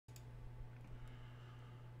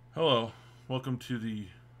Hello, welcome to the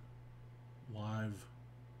live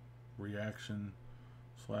reaction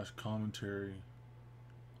 / commentary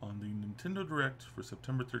on the Nintendo Direct for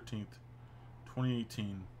September 13th,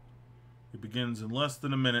 2018. It begins in less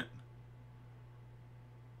than a minute.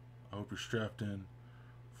 I hope you're strapped in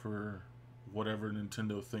for whatever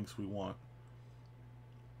Nintendo thinks we want,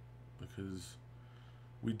 because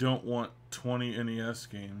we don't want 20 NES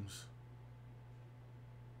games.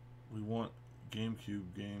 We want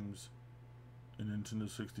GameCube games and Nintendo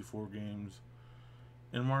 64 games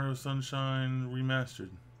and Mario Sunshine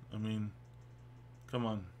remastered. I mean, come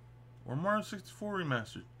on. Or Mario 64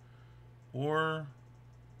 remastered. Or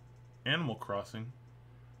Animal Crossing.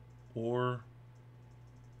 Or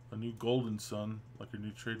a new Golden Sun, like your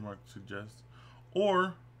new trademark suggests.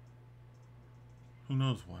 Or who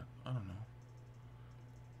knows what. I don't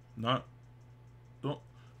know.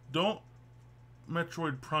 Don't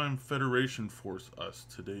Metroid Prime Federation Force us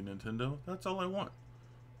today, Nintendo. That's all I want.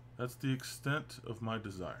 That's the extent of my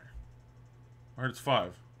desire. Alright, it's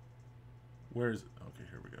 5. Where is it? Okay,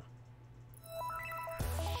 here we go.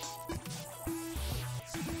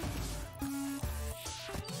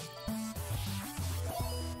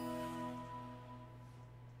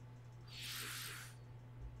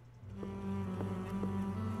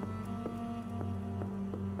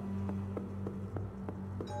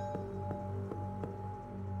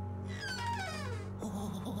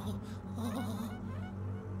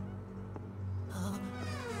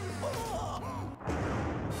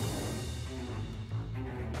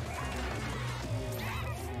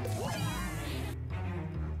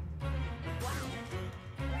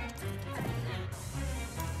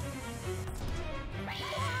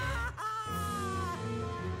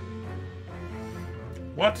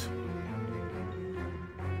 What?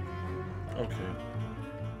 Okay.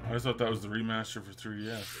 I just thought that was the remaster for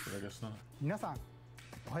 3DS, but I guess not.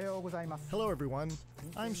 Hello everyone,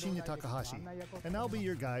 I'm Shinya Takahashi, and I'll be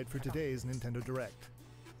your guide for today's Nintendo Direct.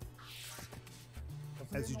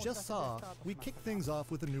 As you just saw, we kick things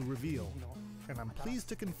off with a new reveal, and I'm pleased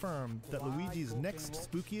to confirm that Luigi's next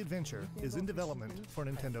spooky adventure is in development for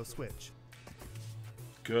Nintendo Switch.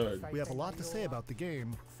 Good. We have a lot to say about the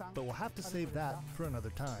game, but we'll have to save that for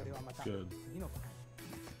another time. Good.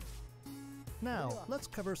 Now, let's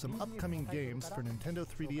cover some upcoming games for Nintendo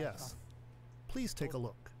 3DS. Please take a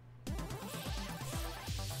look.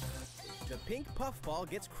 The pink puffball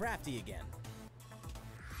gets crafty again.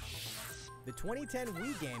 The 2010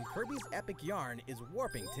 Wii game Kirby's Epic Yarn is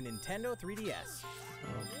warping to Nintendo 3DS.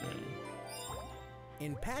 Okay.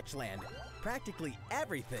 In Patchland, practically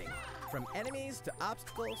everything, from enemies to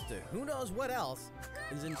obstacles to who knows what else,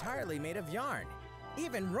 is entirely made of yarn.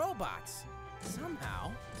 Even robots!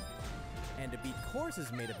 Somehow. And to beat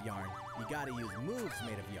courses made of yarn, you gotta use moves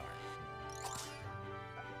made of yarn.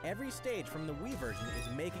 Every stage from the Wii version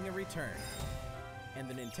is making a return. And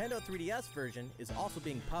the Nintendo 3DS version is also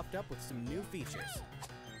being puffed up with some new features.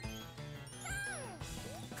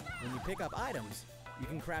 When you pick up items, you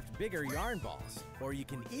can craft bigger yarn balls, or you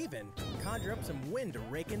can even conjure up some wind to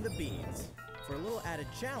rake in the beans. For a little added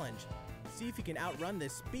challenge, see if you can outrun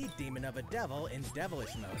this speed demon of a devil in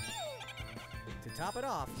devilish mode. To top it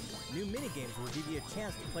off, new minigames will give you a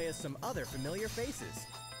chance to play as some other familiar faces.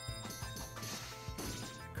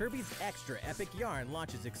 Kirby's Extra Epic Yarn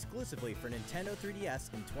launches exclusively for Nintendo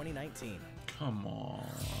 3DS in 2019. Come on,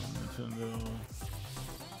 Nintendo.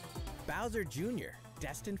 Bowser Jr.,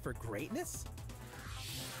 destined for greatness?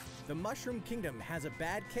 The Mushroom Kingdom has a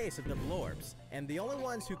bad case of the Blorbs, and the only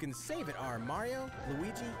ones who can save it are Mario,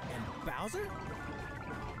 Luigi, and Bowser?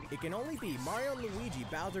 It can only be Mario and Luigi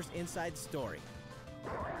Bowser's inside story.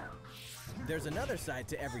 There's another side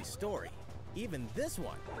to every story, even this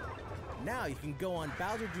one. Now you can go on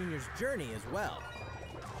Bowser Jr.'s journey as well.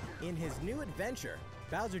 In his new adventure,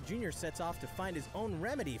 Bowser Jr. sets off to find his own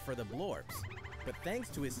remedy for the Blorbs. But thanks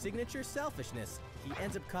to his signature selfishness, he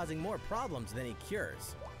ends up causing more problems than he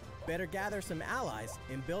cures. Better gather some allies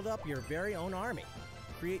and build up your very own army.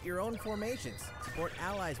 Create your own formations, support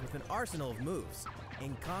allies with an arsenal of moves,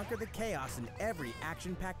 and conquer the chaos in every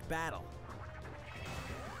action-packed battle.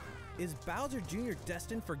 Is Bowser Jr.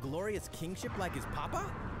 destined for glorious kingship like his papa?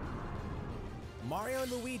 Mario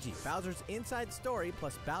and Luigi, Bowser's Inside Story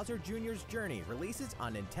plus Bowser Jr.'s Journey releases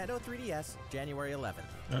on Nintendo 3DS January 11th.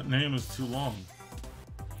 That name is too long.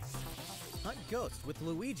 Hunt Ghost with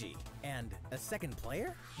Luigi and a second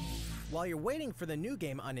player? While you're waiting for the new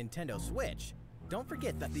game on Nintendo Switch, don't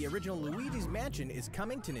forget that the original Luigi's Mansion is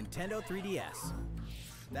coming to Nintendo 3DS.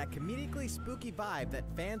 That comedically spooky vibe that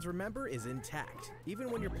fans remember is intact, even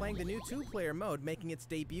when you're playing the new 2-player mode making its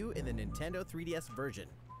debut in the Nintendo 3DS version.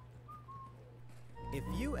 If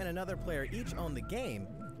you and another player each own the game,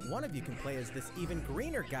 one of you can play as this even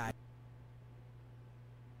greener guy.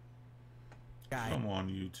 Come on,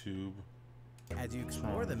 YouTube. As you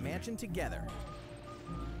explore the mansion together.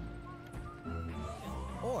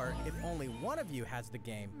 Or, if only one of you has the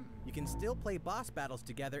game, you can still play boss battles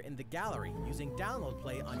together in the gallery using download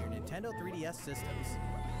play on your Nintendo 3DS systems.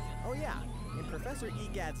 Oh yeah, in Professor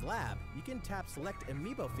Egad's lab, you can tap select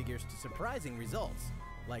amiibo figures to surprising results,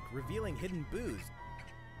 like revealing hidden boos,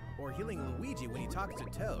 or healing Luigi when he talks to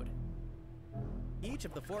Toad. Each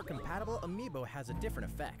of the 4 compatible amiibo has a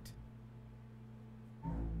different effect.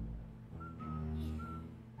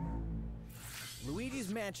 Luigi's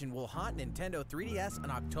Mansion will haunt Nintendo 3DS on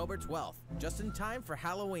October 12th, just in time for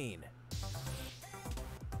Halloween.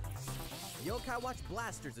 Yokai Watch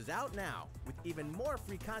Blasters is out now, with even more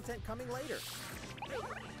free content coming later.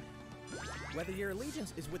 Whether your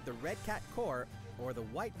allegiance is with the Red Cat Corps or the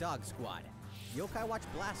White Dog Squad, Yokai Watch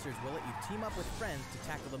Blasters will let you team up with friends to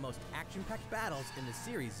tackle the most action-packed battles in the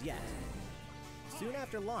series yet. Soon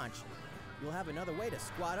after launch, you'll have another way to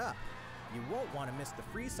squad up. You won't want to miss the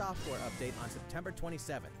free software update on September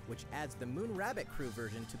 27th, which adds the Moon Rabbit Crew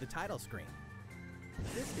version to the title screen.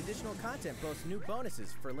 This additional content boasts new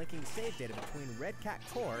bonuses for linking save data between Red Cat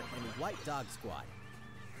Corps and White Dog Squad,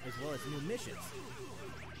 as well as new missions,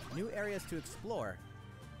 new areas to explore,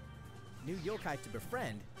 new yokai to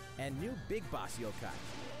befriend, and new Big Boss yokai.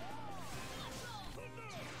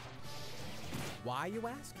 Why, you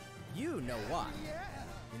ask? You know why.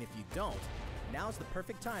 And if you don't, now's the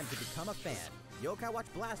perfect time to become a fan. Yokai Watch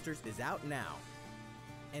Blasters is out now.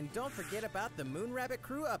 And don't forget about the Moon Rabbit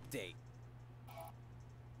Crew update.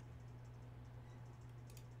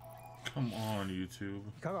 Come on, YouTube.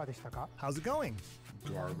 How's it going?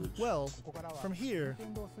 Garbage. Well, from here,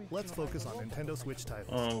 let's focus on Nintendo Switch titles.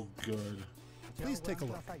 Oh, good. Please take a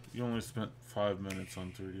look. You only spent 5 minutes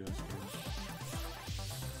on 3DS games.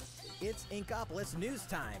 It's Inkopolis news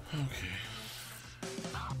time. Okay.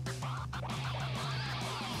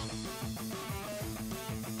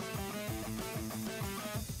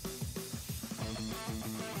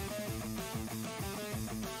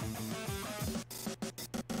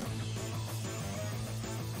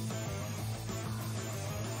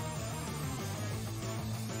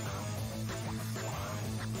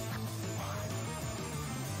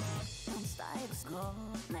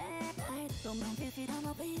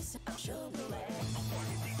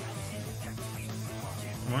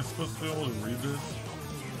 Am I supposed to be able to read this?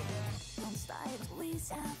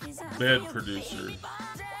 Bad producer.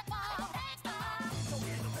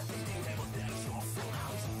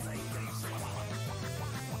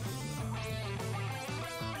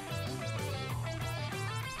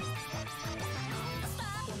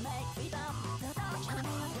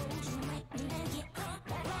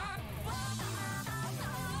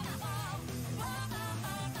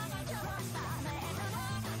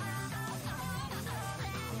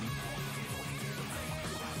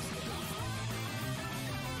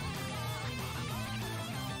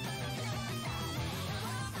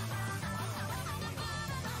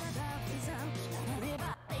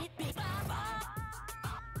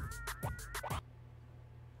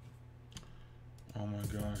 Oh my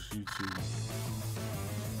gosh, YouTube.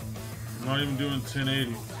 I'm not even doing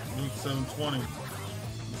 1080. I'm doing 720.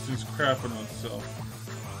 This thing's crapping on itself.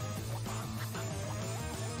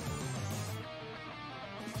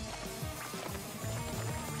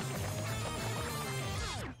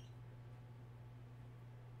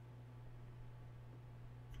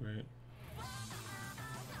 Great.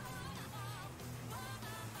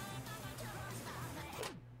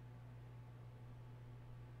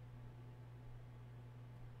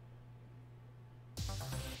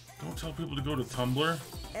 Don't tell people to go to Tumblr.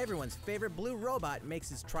 Everyone's favorite blue robot makes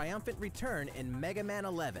his triumphant return in Mega Man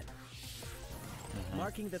 11.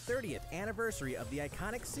 Marking the 30th anniversary of the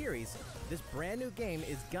iconic series, this brand new game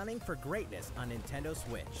is gunning for greatness on Nintendo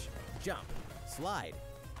Switch. Jump, slide,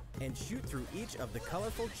 and shoot through each of the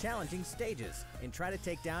colorful, challenging stages, and try to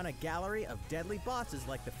take down a gallery of deadly bosses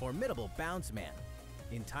like the formidable Bounce Man.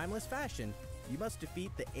 In timeless fashion, you must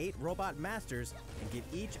defeat the 8 robot masters and get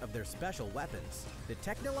each of their special weapons. The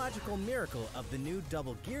technological miracle of the new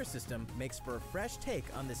double gear system makes for a fresh take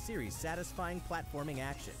on the series' satisfying platforming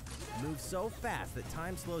action. Move so fast that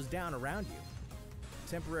time slows down around you.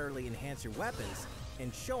 Temporarily enhance your weapons,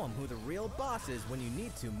 and show them who the real boss is when you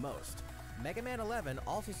need to most. Mega Man 11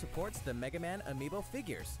 also supports the Mega Man amiibo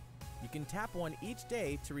figures. You can tap one each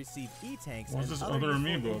day to receive E-Tanks What's and this other other useful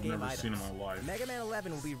amiibo I've in-game never items. seen in my life? Mega Man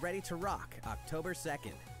 11 will be ready to rock October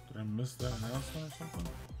 2nd. Did I miss that announcement or something?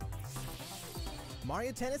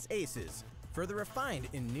 Mario Tennis Aces, further refined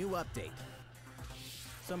in new update.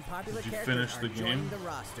 some popular Did you characters finish are the joining game? the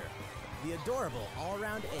roster. The adorable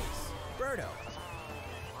all-around ace, Birdo.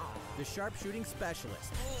 The sharpshooting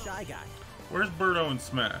specialist, Shy Guy. Where's Birdo in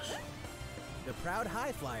Smash? The proud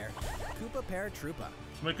high flyer, Koopa Paratroopa.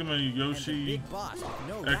 Let's make him a And the Yoshi big boss with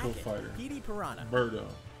no Echo racket, Fighter. PD Piranha. Birdo.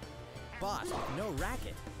 Boss with no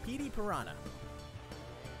racket, PD Piranha.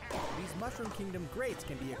 These Mushroom Kingdom greats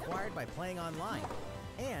can be acquired by playing online,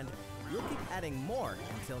 and we'll keep adding more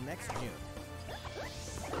until next June.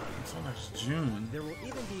 Until next June. There will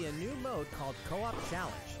even be a new mode called Co-op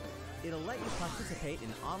Challenge. It'll let you participate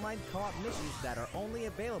in online co-op missions that are only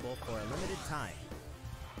available for a limited time.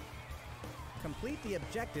 Complete the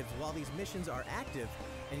objectives while these missions are active,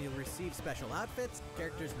 and you'll receive special outfits,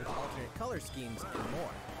 characters with alternate color schemes, and more.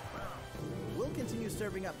 We'll continue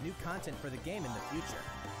serving up new content for the game in the future.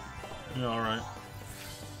 Yeah, alright.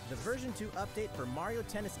 The version 2 update for Mario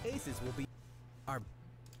Tennis Aces will be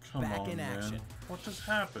Come back on, in man. action. What just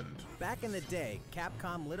happened? Back in the day,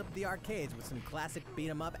 Capcom lit up the arcades with some classic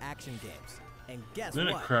beat-em-up action games. And guess Then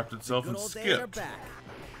it what? crapped itself the and good old days are skipped. back.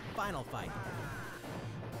 Final Fight.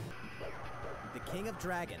 The King of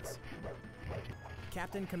Dragons.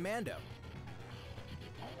 Captain Commando.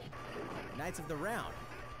 Knights of the Round.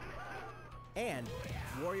 And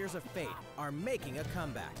Warriors of Fate are making a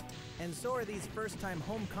comeback. And so are these first-time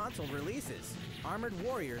home console releases. Armored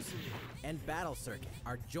Warriors and Battle Circuit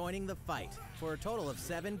are joining the fight for a total of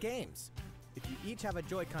 7 games. If you each have a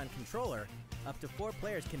Joy-Con controller, up to 4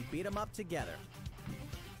 players can beat them up together.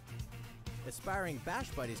 Aspiring Bash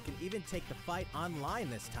Buddies can even take the fight online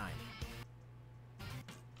this time.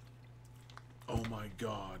 Oh my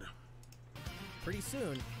god. Pretty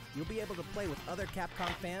soon, you'll be able to play with other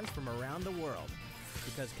Capcom fans from around the world,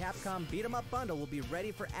 because Capcom Beat 'em Up Bundle will be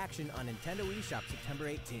ready for action on Nintendo eShop September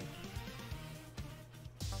 18th.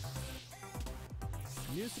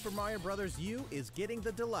 New Super Mario Bros. U is getting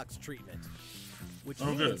the deluxe treatment, which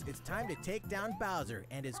means good. it's time to take down Bowser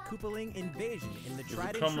and his Koopaling invasion in the Does it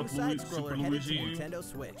tried and come true with side-scroller Super headed to Luigi U? Nintendo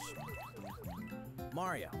Switch.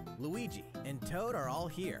 Mario, Luigi, and Toad are all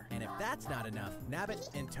here, and if that's not enough, Nabbit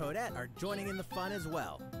and Toadette are joining in the fun as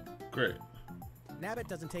well. Great. Nabbit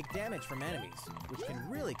doesn't take damage from enemies, which can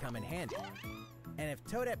really come in handy. And if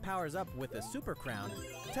Toadette powers up with a Super Crown,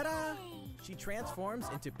 ta-da! She transforms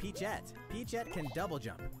into Peachette. Peachette can double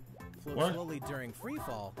jump, float What? slowly during free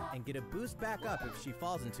fall, and get a boost back up if she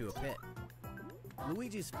falls into a pit.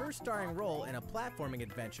 Luigi's first starring role in a platforming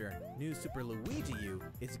adventure, New Super Luigi U,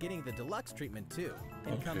 is getting the deluxe treatment too,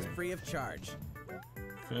 and comes Okay. free of charge.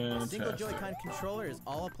 A Fantastic. single Joy-Con controller is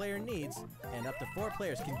all a player needs, and up to 4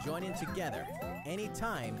 players can join in together,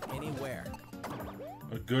 anytime, anywhere.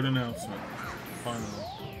 A good announcement. Finally.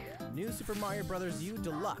 New Super Mario Bros. U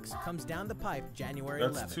Deluxe comes down the pipe January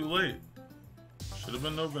 11th. That's too late. Should have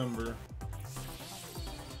been November.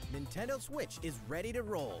 Nintendo Switch is ready to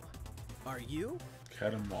roll. Are you?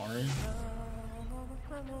 Katamari?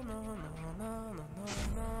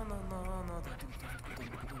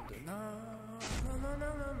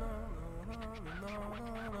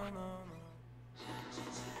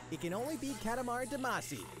 It can only be Katamari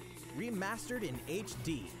Damacy, remastered in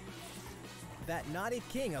HD. That naughty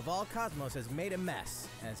king of all cosmos has made a mess,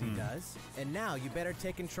 as he does, and now you better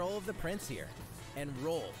take control of the prince here. And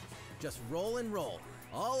roll. Just roll and roll.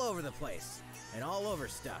 All over the place. And all over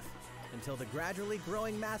stuff. Until the gradually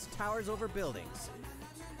growing mass towers over buildings.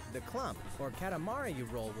 The clump, or Katamari you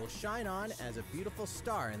roll, will shine on as a beautiful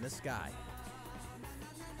star in the sky.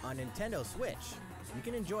 On Nintendo Switch, you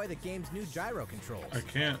can enjoy the game's new gyro controls. I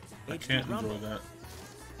can't Rumble. enjoy that.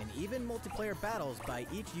 And even multiplayer battles by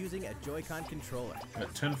each using a Joy-Con controller.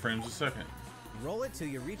 At 10 frames a second. Roll it till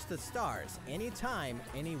you reach the stars, anytime,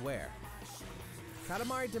 anywhere.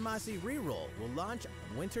 Katamari Damacy Reroll will launch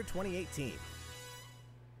winter 2018.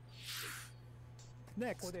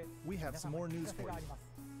 Next, we have some more news for you.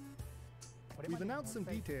 We've announced some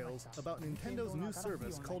details about Nintendo's new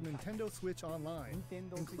service called Nintendo Switch Online,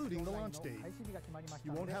 including the launch date.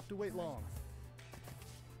 You won't have to wait long.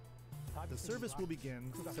 The service will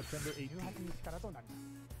begin September 18th.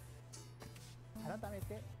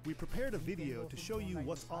 We prepared a video to show you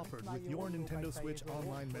what's offered with your Nintendo Switch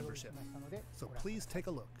Online membership, so please take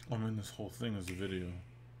a look. I mean, this whole thing is a video.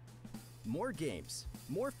 More games,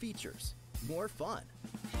 more features, more fun.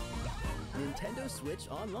 Nintendo Switch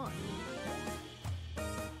Online.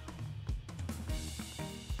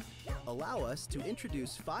 Allow us to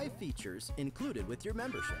introduce 5 features included with your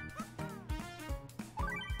membership.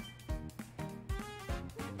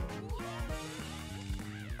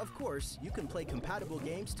 Of course, you can play compatible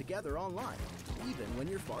games together online, even when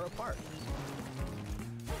you're far apart.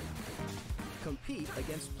 compete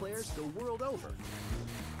against players the world over,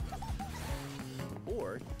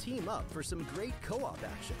 or team up for some great co-op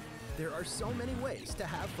action. There are so many ways to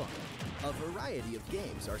have fun. A variety of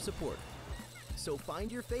games are supported. So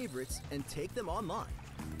find your favorites and take them online.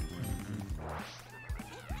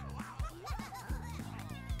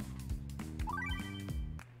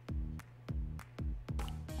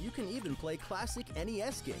 You can even play classic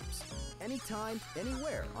NES games, anytime,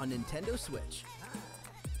 anywhere on Nintendo Switch.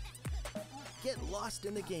 Get lost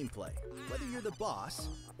in the gameplay, whether you're the boss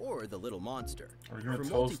or the little monster. Are you gonna For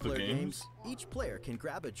tell us the multiplayer games? each player can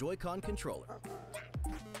grab a Joy-Con controller,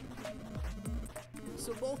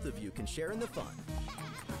 so both of you can share in the fun.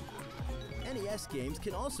 NES games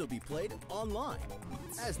can also be played online.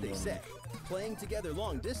 As they say, playing together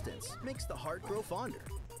long distance makes the heart grow fonder.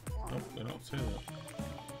 Nope, they don't say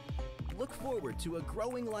that. Look forward to a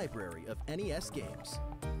growing library of NES games.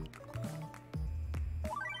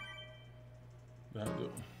 That'll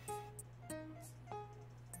do.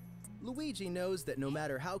 Luigi knows that no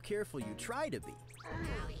matter how careful you try to be,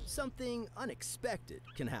 something unexpected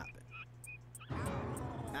can happen.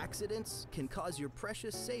 Accidents can cause your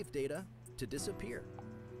precious save data to disappear.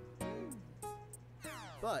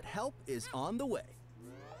 But help is on the way.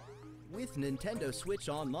 With Nintendo Switch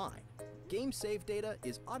Online, game save data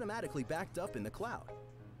is automatically backed up in the cloud.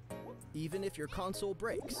 Even if your console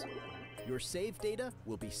breaks, your save data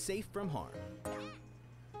will be safe from harm.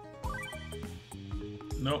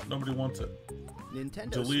 Nope, nobody wants it.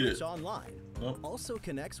 Nintendo Delete Switch it. Online Nope. also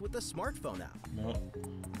connects with the smartphone app. Nope.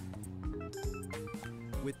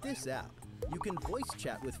 With this app, you can voice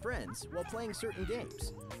chat with friends while playing certain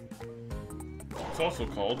games. It's also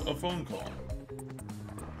called a phone call.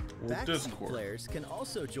 Or Backseat Discord. players can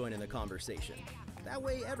also join in the conversation. That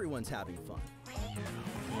way everyone's having fun.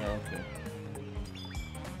 Yeah, okay.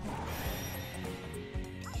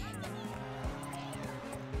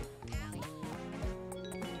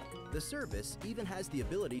 The service even has the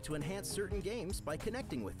ability to enhance certain games by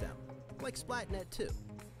connecting with them, like Splatnet 2.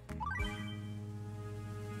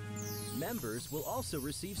 Members will also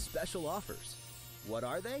receive special offers. What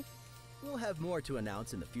are they? We'll have more to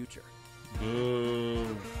announce in the future. Boo.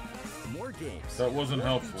 More games. That wasn't more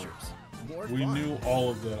helpful. features, more We fun. knew all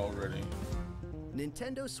of that already.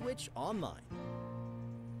 Nintendo Switch Online.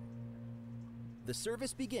 The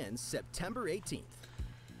service begins September 18th.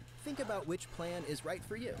 Think about which plan is right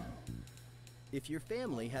for you. If your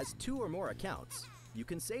family has 2 or more accounts, you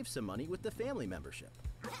can save some money with the family membership.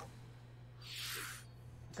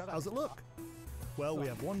 How's it look? Well, we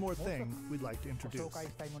have one more thing we'd like to introduce.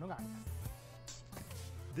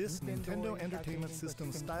 This Nintendo Entertainment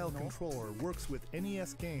System style controller works with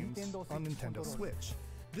NES games on Nintendo Switch.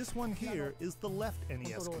 This one here is the left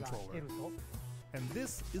NES controller, and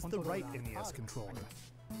this is the right NES controller.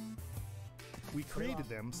 We created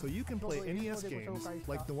them so you can play NES games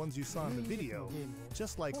like the ones you saw in the video,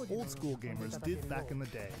 just like old school gamers did back in the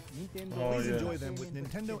day. Oh, Please yeah. enjoy them with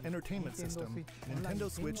Nintendo Entertainment System, Nintendo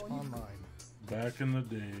Switch Online. Back in the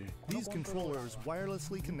day. These controllers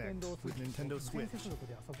wirelessly connect with Nintendo Switch,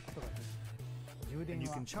 and you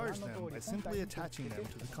can charge them by simply attaching them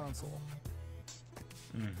to the console.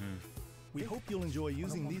 We hope you'll enjoy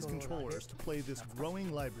using these controllers to play this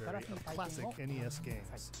growing library of classic NES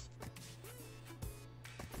games.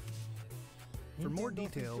 For more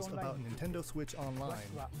details about Nintendo Switch Online,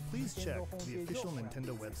 please check the official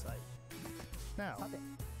Nintendo website. Now,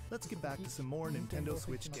 let's get back to some more Nintendo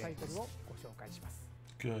Switch games.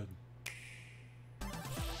 Good.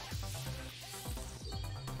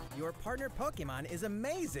 Your partner Pokemon is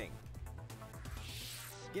amazing!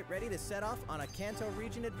 Get ready to set off on a Kanto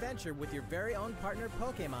region adventure with your very own partner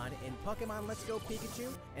Pokemon in Pokemon Let's Go Pikachu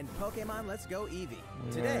and Pokemon Let's Go Eevee.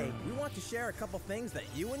 Today, we want to share a couple things that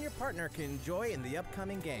you and your partner can enjoy in the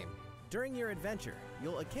upcoming game. During your adventure,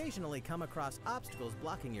 you'll occasionally come across obstacles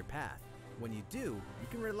blocking your path. When you do, you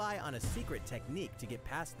can rely on a secret technique to get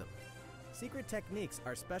past them. Secret techniques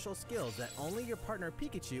are special skills that only your partner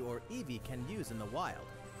Pikachu or Eevee can use in the wild.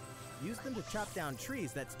 Use them to chop down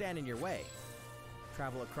trees that stand in your way,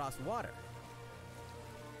 travel across water,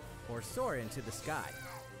 or soar into the sky.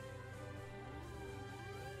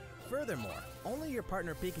 Furthermore, only your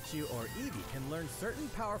partner Pikachu or Eevee can learn certain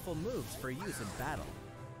powerful moves for use in battle.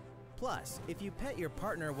 Plus, if you pet your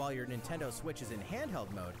partner while your Nintendo Switch is in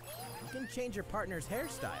handheld mode, you can change your partner's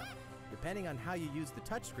hairstyle, depending on how you use the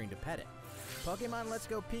touchscreen to pet it. Pokemon Let's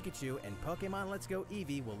Go Pikachu and Pokemon Let's Go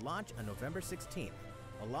Eevee will launch on November 16th,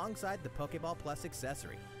 alongside the Pokeball Plus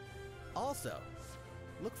accessory. Also,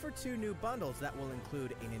 look for 2 new bundles that will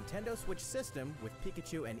include a Nintendo Switch system with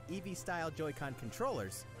Pikachu and Eevee-style Joy-Con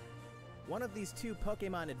controllers, one of these 2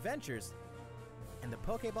 Pokemon adventures, and the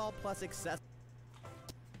Pokeball Plus accessories.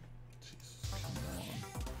 Jesus, come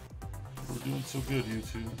on. We're doing so good,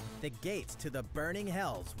 YouTube. The gates to the burning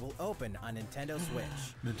hells will open on Nintendo Switch.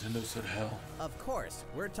 Nintendo said hell. Of course,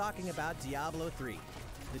 we're talking about Diablo 3,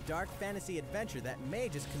 the dark fantasy adventure that may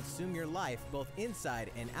just consume your life both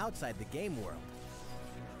inside and outside the game world.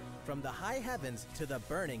 From the high heavens to the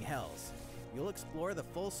burning hells, you'll explore the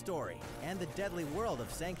full story and the deadly world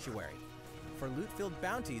of Sanctuary, for loot-filled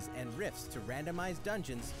bounties and rifts to randomized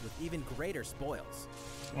dungeons with even greater spoils.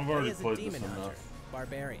 I've already Play as a played demon this hunter, enough.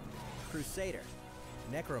 barbarian, crusader,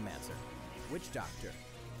 necromancer, witch doctor,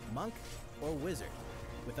 monk, or wizard,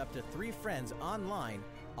 with up to 3 friends online,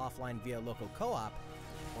 offline via local co-op,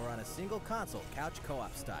 or on a single console couch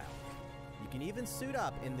co-op style. You can even suit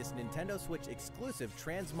up in this Nintendo Switch exclusive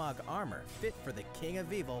transmog armor fit for the King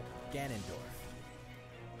of Evil, Ganondorf.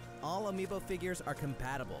 All amiibo figures are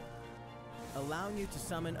compatible, allowing you to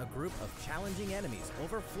summon a group of challenging enemies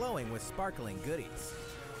overflowing with sparkling goodies.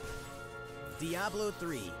 Diablo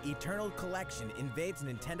 3 Eternal Collection invades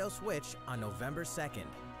Nintendo Switch on November 2nd.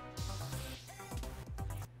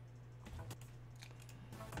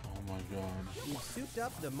 Oh my god. We've souped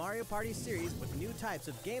up the Mario Party series with new types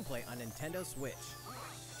of gameplay on Nintendo Switch.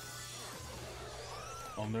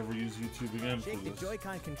 I'll never use YouTube again for Shake the this.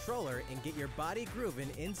 Joy-Con controller and get your body grooving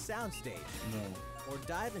in Soundstage. No. Or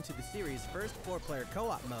dive into the series' first 4-player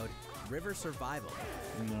co-op mode, River Survival.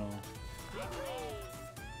 No.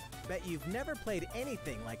 Bet you've never played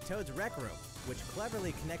anything like Toad's Rec Room, which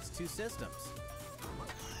cleverly connects 2 systems.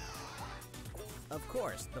 Of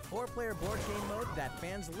course, the 4-player board game mode that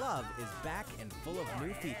fans love is back and full of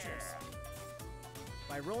new features.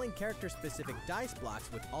 By rolling character-specific dice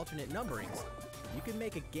blocks with alternate numberings, you can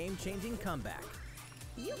make a game-changing comeback.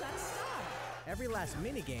 You got a star! Every last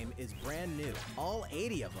minigame is brand new, all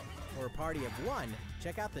 80 of them. For a party of 1,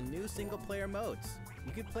 check out the new single-player modes.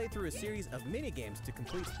 You can play through a series of minigames to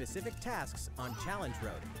complete specific tasks on Challenge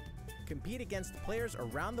Road. Compete against players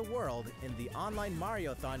around the world in the online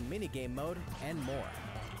Mario-thon minigame mode, and more.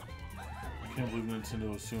 I can't believe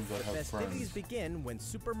Nintendo assumes I have Festivities friends. begin when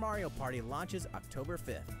Super Mario Party launches October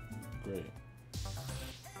 5th. Great.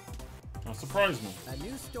 Now surprise me. A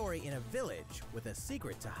new story in a village with a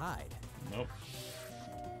secret to hide. Nope.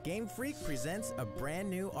 Game Freak presents a brand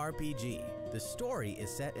new RPG. The story is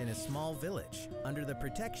set in a small village. Under the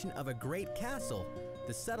protection of a great castle,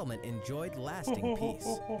 the settlement enjoyed lasting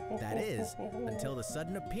peace. That is, until the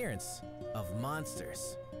sudden appearance of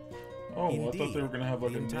monsters. Oh, Indeed, I thought they were gonna have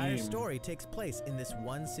like the a entire name. story takes place in this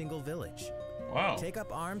one single village. Wow. Take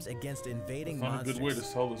up arms against invading That's not a monsters good way to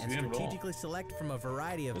sell this and game at all. strategically select from a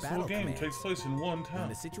variety of This battle whole game commands. takes place in one When town.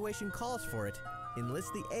 the situation calls for it,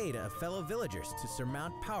 enlist the aid of fellow villagers to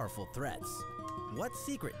surmount powerful threats. What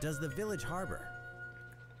secret does the village harbor?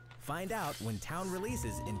 Find out when town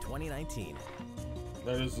releases in 2019.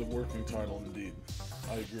 That is a working title indeed.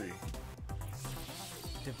 I agree.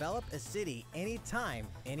 Develop a city anytime,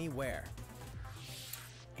 anywhere.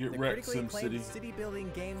 Get The wrecked, critically acclaimed SimCity. city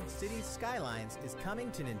building game Cities Skylines is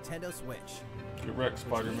coming to Nintendo Switch. Get wrecked, Which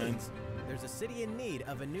Spider-Man. means there's a city in need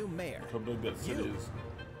of a new mayor. How big that city You. is.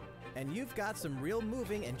 And you've got some real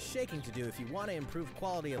moving and shaking to do if you want to improve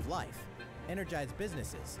quality of life, energize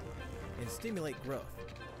businesses, and stimulate growth,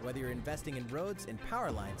 whether you're investing in roads and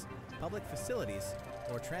power lines, public facilities,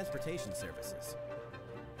 or transportation services.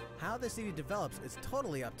 How the city develops is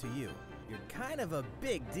totally up to you. You're kind of a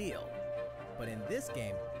big deal. But in this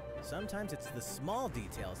game, sometimes it's the small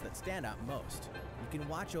details that stand out most. You can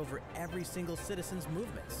watch over every single citizen's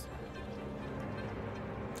movements.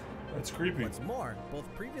 That's creepy. What's more, both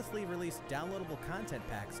previously released downloadable content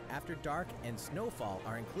packs After Dark and Snowfall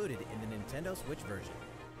are included in the Nintendo Switch version.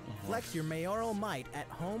 Flex your mayoral might at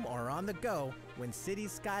home or on the go when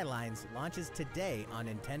Cities Skylines launches today on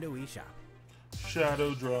Nintendo eShop.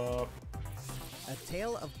 Shadow Drop. A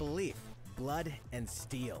tale of belief, blood, and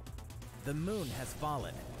steel. The moon has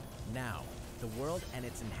fallen. Now, the world and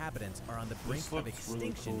its inhabitants are on the brink This of looks really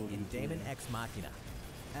extinction cool, in YouTube. Daemon Ex Machina.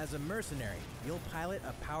 As a mercenary, you'll pilot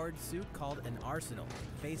a powered suit called an Arsenal,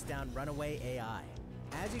 face down runaway AI.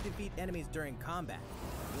 As you defeat enemies during combat,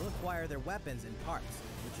 you'll acquire their weapons and parts,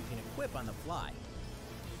 which you can equip on the fly.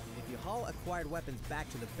 If you haul acquired weapons back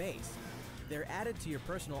to the base, they're added to your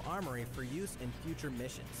personal armory for use in future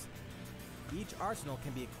missions. Each arsenal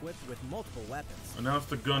can be equipped with multiple weapons. And now it's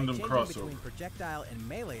the By Gundam changing crossover. between projectile and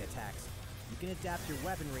melee attacks, you can adapt your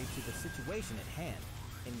weaponry to the situation at hand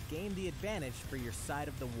and gain the advantage for your side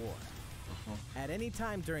of the war. At any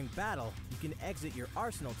time during battle, you can exit your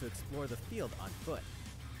arsenal to explore the field on foot.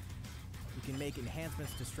 You can make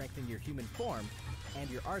enhancements to strengthen your human form, and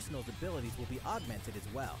your arsenal's abilities will be augmented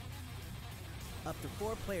as well. Up to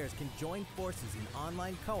 4 players can join forces in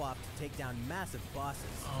online co-op to take down massive bosses.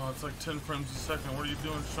 Oh, it's like 10 frames a second. What are you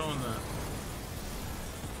doing showing that?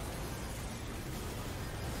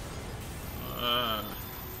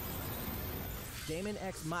 Daemon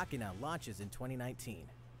X Machina launches in 2019.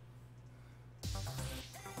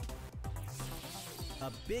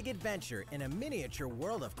 A big adventure in a miniature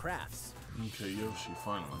world of crafts. Okay, Yoshi,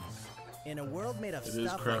 finally. In a world made of It is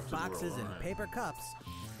stuff like crafted boxes world, and alright. paper cups,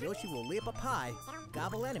 Yoshi will leap up high,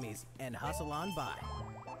 gobble enemies, and hustle on by.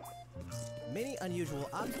 Many unusual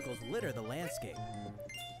obstacles litter the landscape.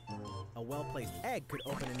 A well-placed egg could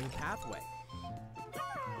open a new pathway.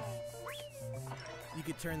 You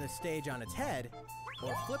could turn the stage on its head,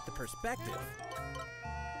 or flip the perspective.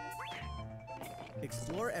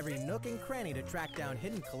 Explore every nook and cranny to track down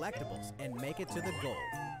hidden collectibles and make it to the goal.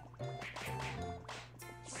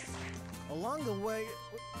 Along the way...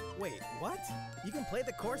 Wait, what? You can play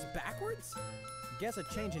the course backwards? Guess a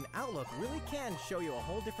change in outlook really can show you a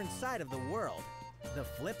whole different side of the world. The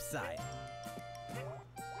flip side.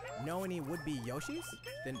 Know any would-be Yoshis?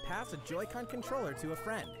 Then pass a Joy-Con controller to a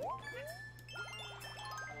friend.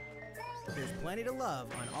 There's plenty to love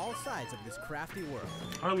on all sides of this crafty world.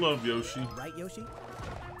 I love Yoshi, Right, Yoshi?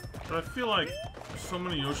 but I feel like so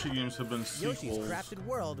many Yoshi games have been Yoshi's sequels Crafted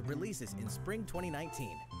World releases in spring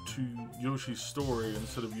 2019. to Yoshi's Story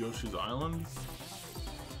instead of Yoshi's Island.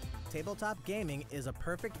 Tabletop gaming is a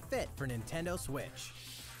perfect fit for Nintendo Switch.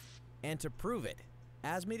 And to prove it,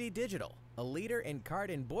 Asmodee Digital, a leader in card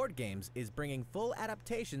and board games, is bringing full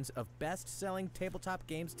adaptations of best-selling tabletop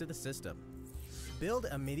games to the system. Build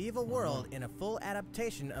a medieval world in a full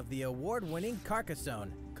adaptation of the award-winning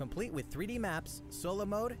Carcassonne, complete with 3D maps, solo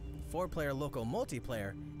mode, 4-player local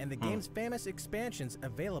multiplayer, and the game's famous expansions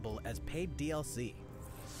available as paid DLC.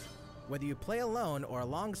 Whether you play alone or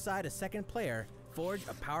alongside a second player, forge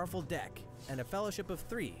a powerful deck and a fellowship of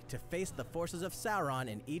 3 to face the forces of Sauron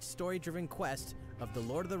in each story-driven quest of The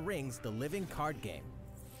Lord of the Rings: The Living Card Game.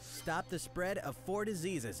 Stop the spread of 4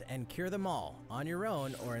 diseases and cure them all on your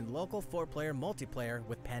own or in local 4-player multiplayer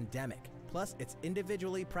with Pandemic. Plus, it's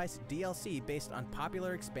individually priced DLC based on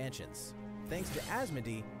popular expansions. Thanks to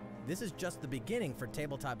Asmodee, this is just the beginning for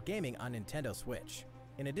tabletop gaming on Nintendo Switch.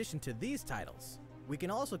 In addition to these titles, we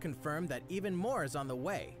can also confirm that even more is on the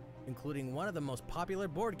way, including one of the most popular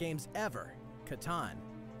board games ever, Catan,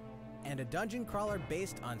 and a dungeon crawler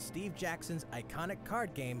based on Steve Jackson's iconic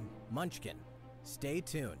card game, Munchkin. Stay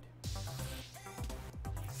tuned.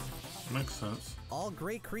 Makes sense. All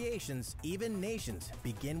great creations, even nations,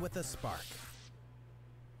 begin with a spark.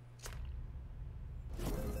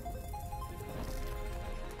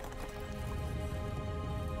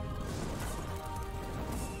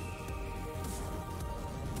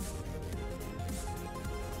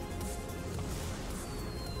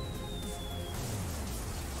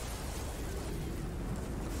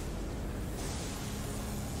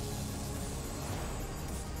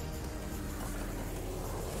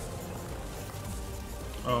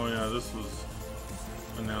 Oh yeah, this was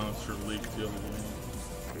announced or leaked the other day.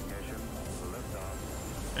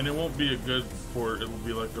 And it won't be a good port, it will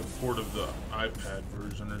be like a port of the iPad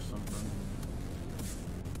version or something.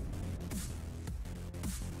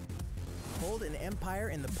 Hold an empire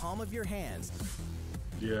in the palm of your hands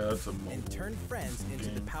Yeah, that's a mobile and turn friends into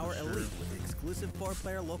the game Power for sure. Elite with exclusive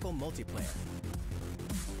 4-player local multiplayer.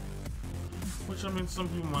 Which, I mean, some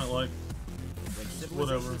people might like. When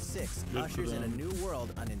Whatever. Civilization 6 Good for ushers in a them. new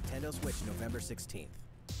world on Nintendo Switch November 16th.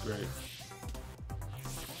 Great.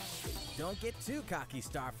 Don't get too cocky,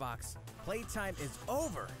 Star Fox. Playtime is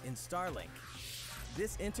over in Starlink.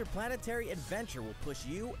 This interplanetary adventure will push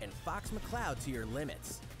you and Fox McCloud to your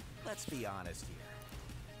limits. Let's be honest here.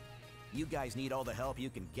 You guys need all the help you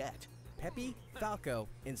can get. Peppy, Falco,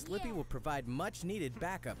 and Slippy will provide much-needed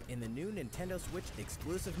backup in the new Nintendo Switch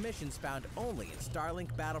exclusive missions found only in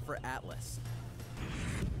Starlink Battle for Atlas.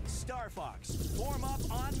 Star Fox, form up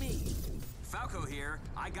on me. Falco here,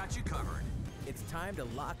 I got you covered. It's time to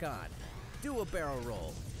lock on, do a barrel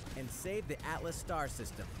roll, and save the Atlas star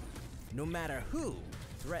system, no matter who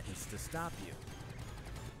threatens to stop you.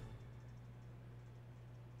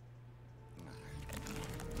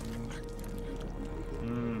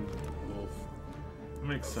 Wolf.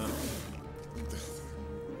 Makes sense.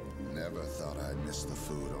 Never thought I'd miss the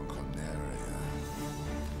food on Corneria.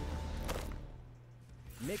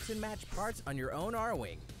 Mix and match parts on your own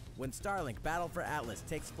R-Wing when Starlink Battle for Atlas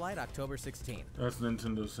takes flight October 16th. That's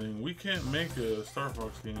Nintendo saying, we can't make a Star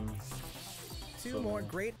Fox game. Two So- more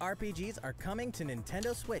great RPGs are coming to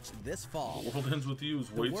Nintendo Switch this fall. The World Ends With You is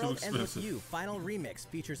The way too World Ends With expensive. You Final Remix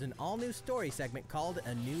features an all-new story segment called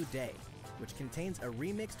A New Day. which contains a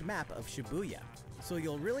remixed map of Shibuya. So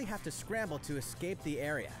you'll really have to scramble to escape the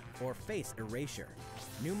area, or face erasure.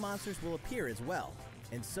 New monsters will appear as well,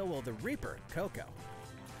 and so will the Reaper, Coco.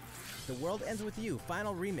 The World Ends With You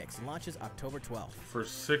Final Remix launches October 12th. For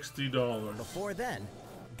 $60. Before then,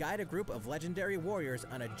 guide a group of legendary warriors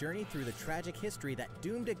on a journey through the tragic history that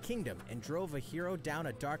doomed a kingdom and drove a hero down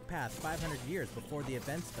a dark path 500 years before the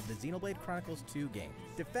events of the Xenoblade Chronicles 2 game.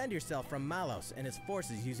 Defend yourself from Malos and his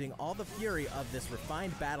forces using all the fury of this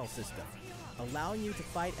refined battle system, allowing you to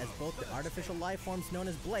fight as both the artificial life forms known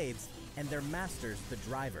as blades and their masters, the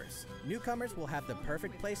drivers. Newcomers will have the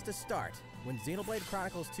perfect place to start when Xenoblade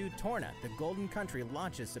Chronicles 2 Torna, the Golden Country,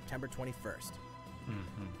 launches September 21st.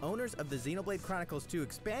 Owners of the Xenoblade Chronicles 2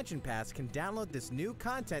 expansion pass can download this new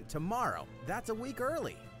content tomorrow. That's a week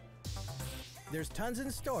early. There's tons in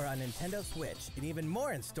store on Nintendo Switch, and even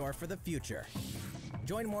more in store for the future.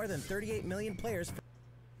 Join more than 38 million players for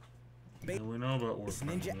Yeah, we know about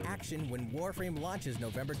Warframe. Ninja action when Warframe launches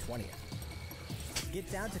November 20th. Get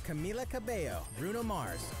down to Camila Cabello, Bruno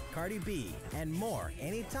Mars, Cardi B, and more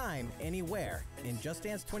anytime, anywhere in Just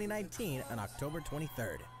Dance 2019 on October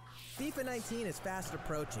 23rd. FIFA 19 is fast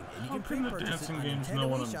approaching, and you can pre-purchase it on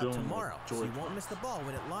Nintendo eShop tomorrow, so you won't miss the ball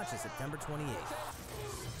when it launches September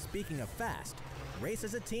 28th. Speaking of fast, race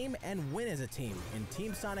as a team and win as a team in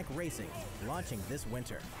Team Sonic Racing, launching this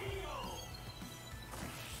winter.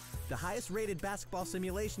 The highest-rated basketball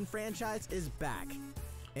simulation franchise is back.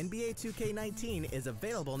 NBA 2K19 is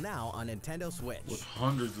available now on Nintendo Switch. With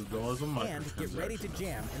hundreds of dollars of microtransactions. And get ready to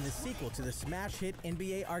jam in the sequel to the smash hit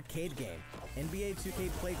NBA arcade game, NBA 2K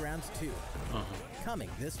Playgrounds 2, coming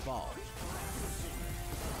this fall.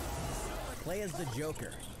 Play as the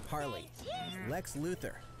Joker, Harley, Lex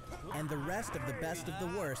Luthor, and the rest of the best of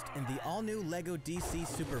the worst in the all-new LEGO DC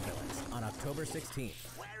Supervillains on October 16th.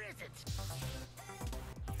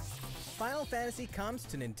 Final Fantasy comes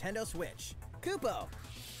to Nintendo Switch. Kupo!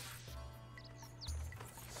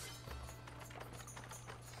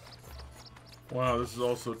 Wow, this is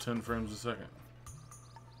also 10 frames a second.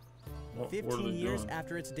 What are 15 they years doing?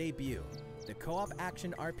 after its debut, the co-op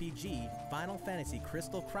action RPG Final Fantasy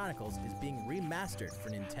Crystal Chronicles is being remastered for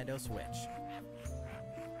Nintendo Switch.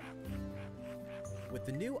 With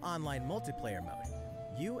the new online multiplayer mode,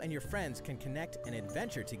 you and your friends can connect and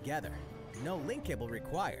adventure together. No link cable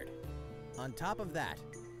required. On top of that,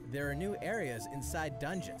 there are new areas inside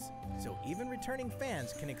dungeons, so even returning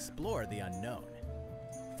fans can explore the unknown.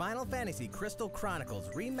 Final Fantasy Crystal Chronicles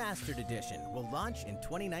Remastered Edition will launch in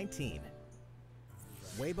 2019.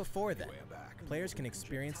 Way before then, players can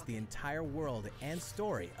experience the entire world and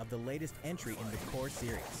story of the latest entry in the core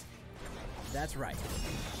series. That's right.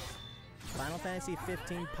 Final Fantasy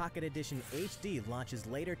XV Pocket Edition HD launches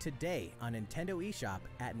later today on Nintendo eShop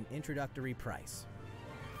at an introductory price.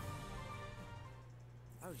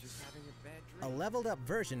 I was just having a bad A dream. leveled up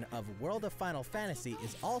version of World of Final Fantasy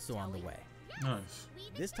is also on the way. Nice.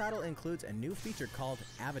 This title includes a new feature called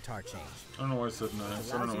Avatar Change. I don't know why I said nice.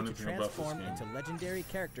 It I don't allows know you to anything about this transform game. into legendary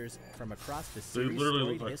characters from across the They series' literally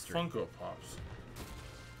storied look like history. Funko Pops.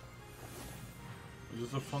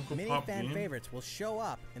 Is this a Funko Many Pop fan game? favorites will show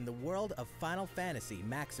up in the world of Final Fantasy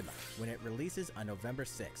Maxima when it releases on November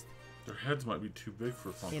 6th. Their heads might be too big for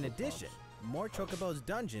Funko In addition, more Chocobo's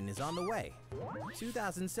Dungeon is on the way.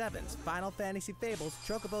 2007's Final Fantasy Fables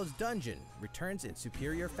Chocobo's Dungeon returns in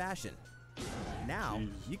superior fashion. Now, Jeez.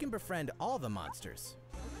 you can befriend all the monsters.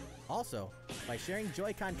 Also, by sharing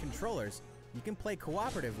Joy-Con controllers, you can play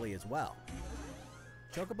cooperatively as well.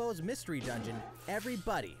 Chocobo's Mystery Dungeon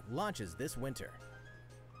Everybody launches this winter.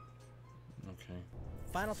 Okay.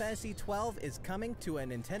 Final Fantasy XII is coming to a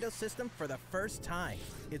Nintendo system for the first time.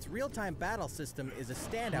 Its real-time battle system is a How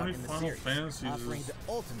standout many in the Final series, Fantasies offering is the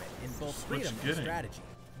ultimate in both Switch freedom and getting? strategy.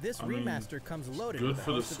 This I mean, remaster comes loaded good with a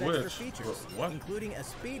for the host of extra Switch, features, but what? including a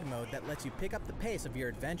speed mode that lets you pick up the pace of your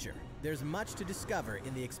adventure. There's much to discover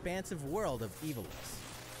in the expansive world of Evilus.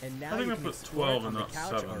 And now I think you I can put explore 12 on and the not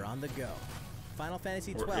couch 7. or on the go. Final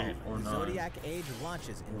Fantasy Or XII 8 or 9. Zodiac Age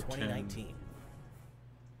launches in Or 10. 2019.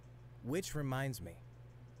 Which reminds me,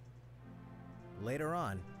 later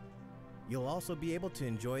on, you'll also be able to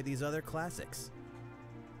enjoy these other classics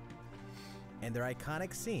and their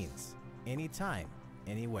iconic scenes anytime,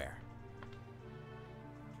 anywhere.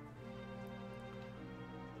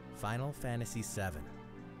 Final Fantasy VII,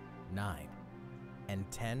 9, and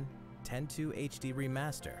 10/2 HD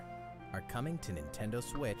Remaster are coming to Nintendo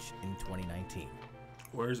Switch in 2019.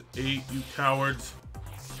 Where's 8, you cowards?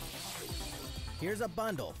 Here's a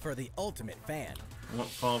bundle for the ultimate fan. I want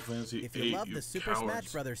Final Fantasy If 8, you love the Super cowards.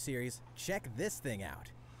 Smash Bros. Series, check this thing out.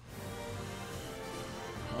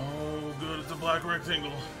 Oh, good, it's a black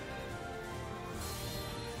rectangle.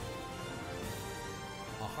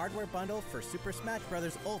 a hardware bundle for Super Smash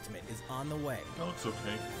Bros. Ultimate is on the way. That looks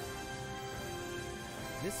okay.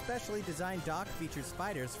 This specially designed dock features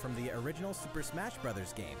fighters from the original Super Smash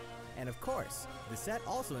Bros. Game. And of course, the set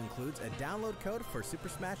also includes a download code for Super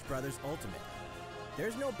Smash Bros. Ultimate.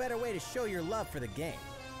 There's no better way to show your love for the game.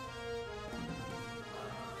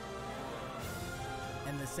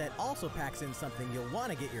 And the set also packs in something you'll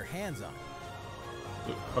want to get your hands on.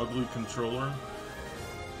 The ugly controller.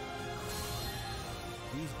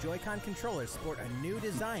 These Joy-Con controllers sport a new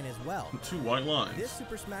design as well. 2 white lines. This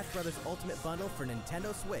Super Smash Bros. Ultimate bundle for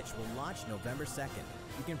Nintendo Switch will launch November 2nd.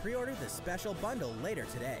 You can pre-order the special bundle later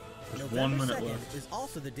today. There's November 1 minute 2nd left. is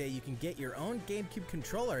also the day you can get your own GameCube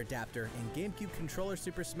controller adapter and GameCube controller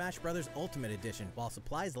Super Smash Bros. Ultimate Edition while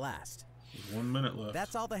supplies last. There's 1 minute left.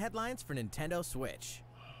 That's all the headlines for Nintendo Switch.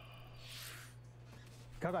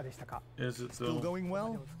 Is it Still though? going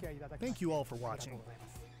well? Thank you all for watching.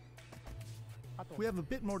 We have a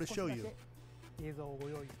bit more to show you.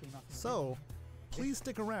 So, please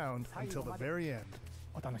stick around until the very end.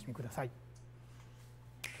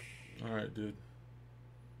 Alright, dude.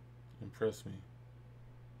 Impress me.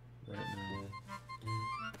 Right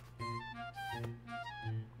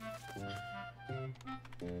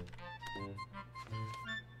now.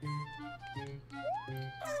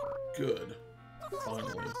 Good.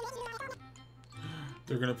 Finally.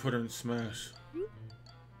 They're gonna put her in Smash.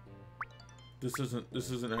 This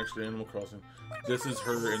isn't actually Animal Crossing. This is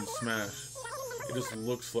her in Smash. It just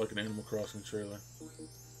looks like an Animal Crossing trailer.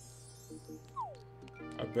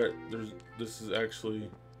 I bet this is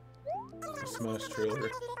actually a Smash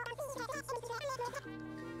trailer.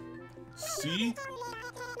 See?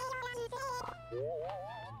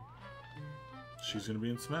 She's gonna be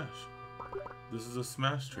in Smash. This is a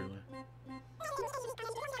Smash trailer.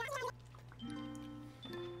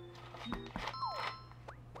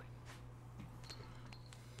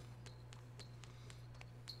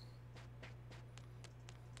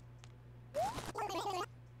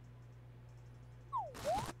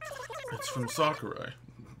 It's from Sakurai.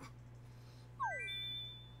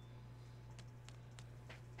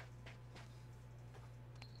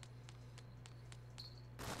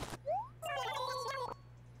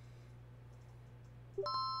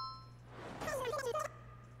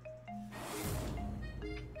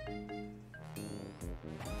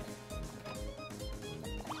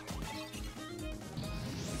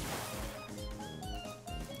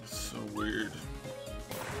 So weird.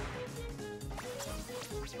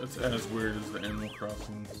 It's as weird as the Animal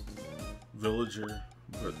Crossing villager,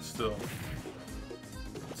 but still,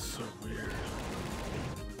 it's so weird.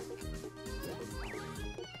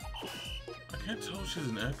 I can't tell if she's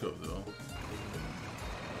an Echo though.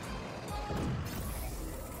 I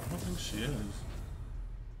don't think she is.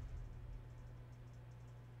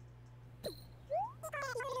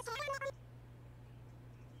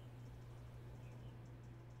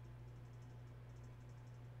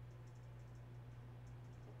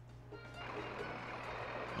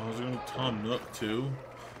 Oh, is it gonna be Tom Nook too?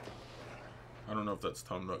 I don't know if that's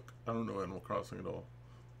Tom Nook. I don't know Animal Crossing at all.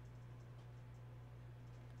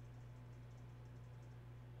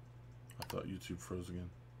 I thought YouTube froze again.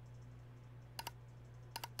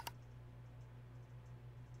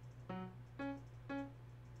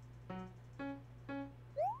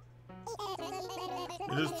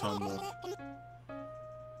 It is Tom Nook.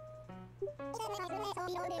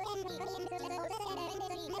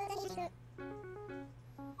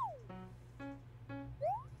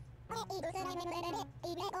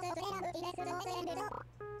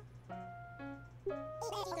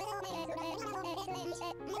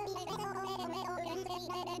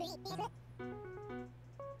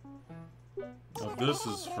 Now this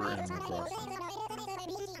is for Animal Crossing.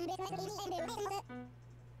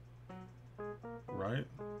 Right?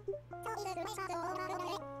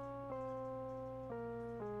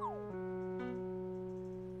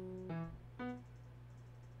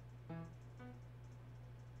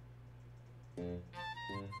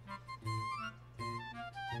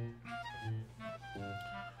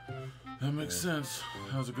 That makes sense.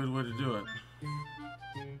 That was a good way to do it.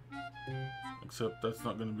 Except that's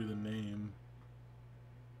not going to be the name.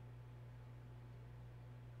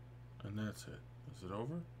 And that's it. Is it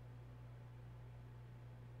over?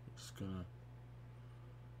 Just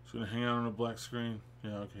gonna hang out on a black screen.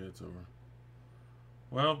 Yeah, okay, it's over.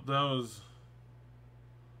 Well, that was...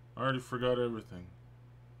 I already forgot everything.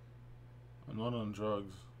 I'm not on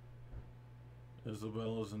drugs.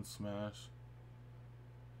 Isabella's in Smash.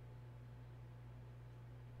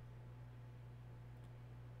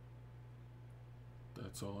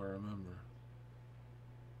 That's all I remember.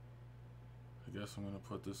 I guess I'm gonna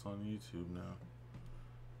put this on YouTube now.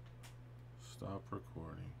 Stop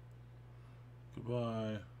recording.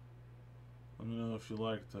 Goodbye. Let me know if you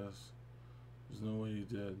liked this. There's no way you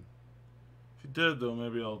did. If you did, though,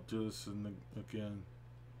 maybe I'll do this again.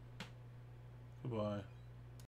 Goodbye.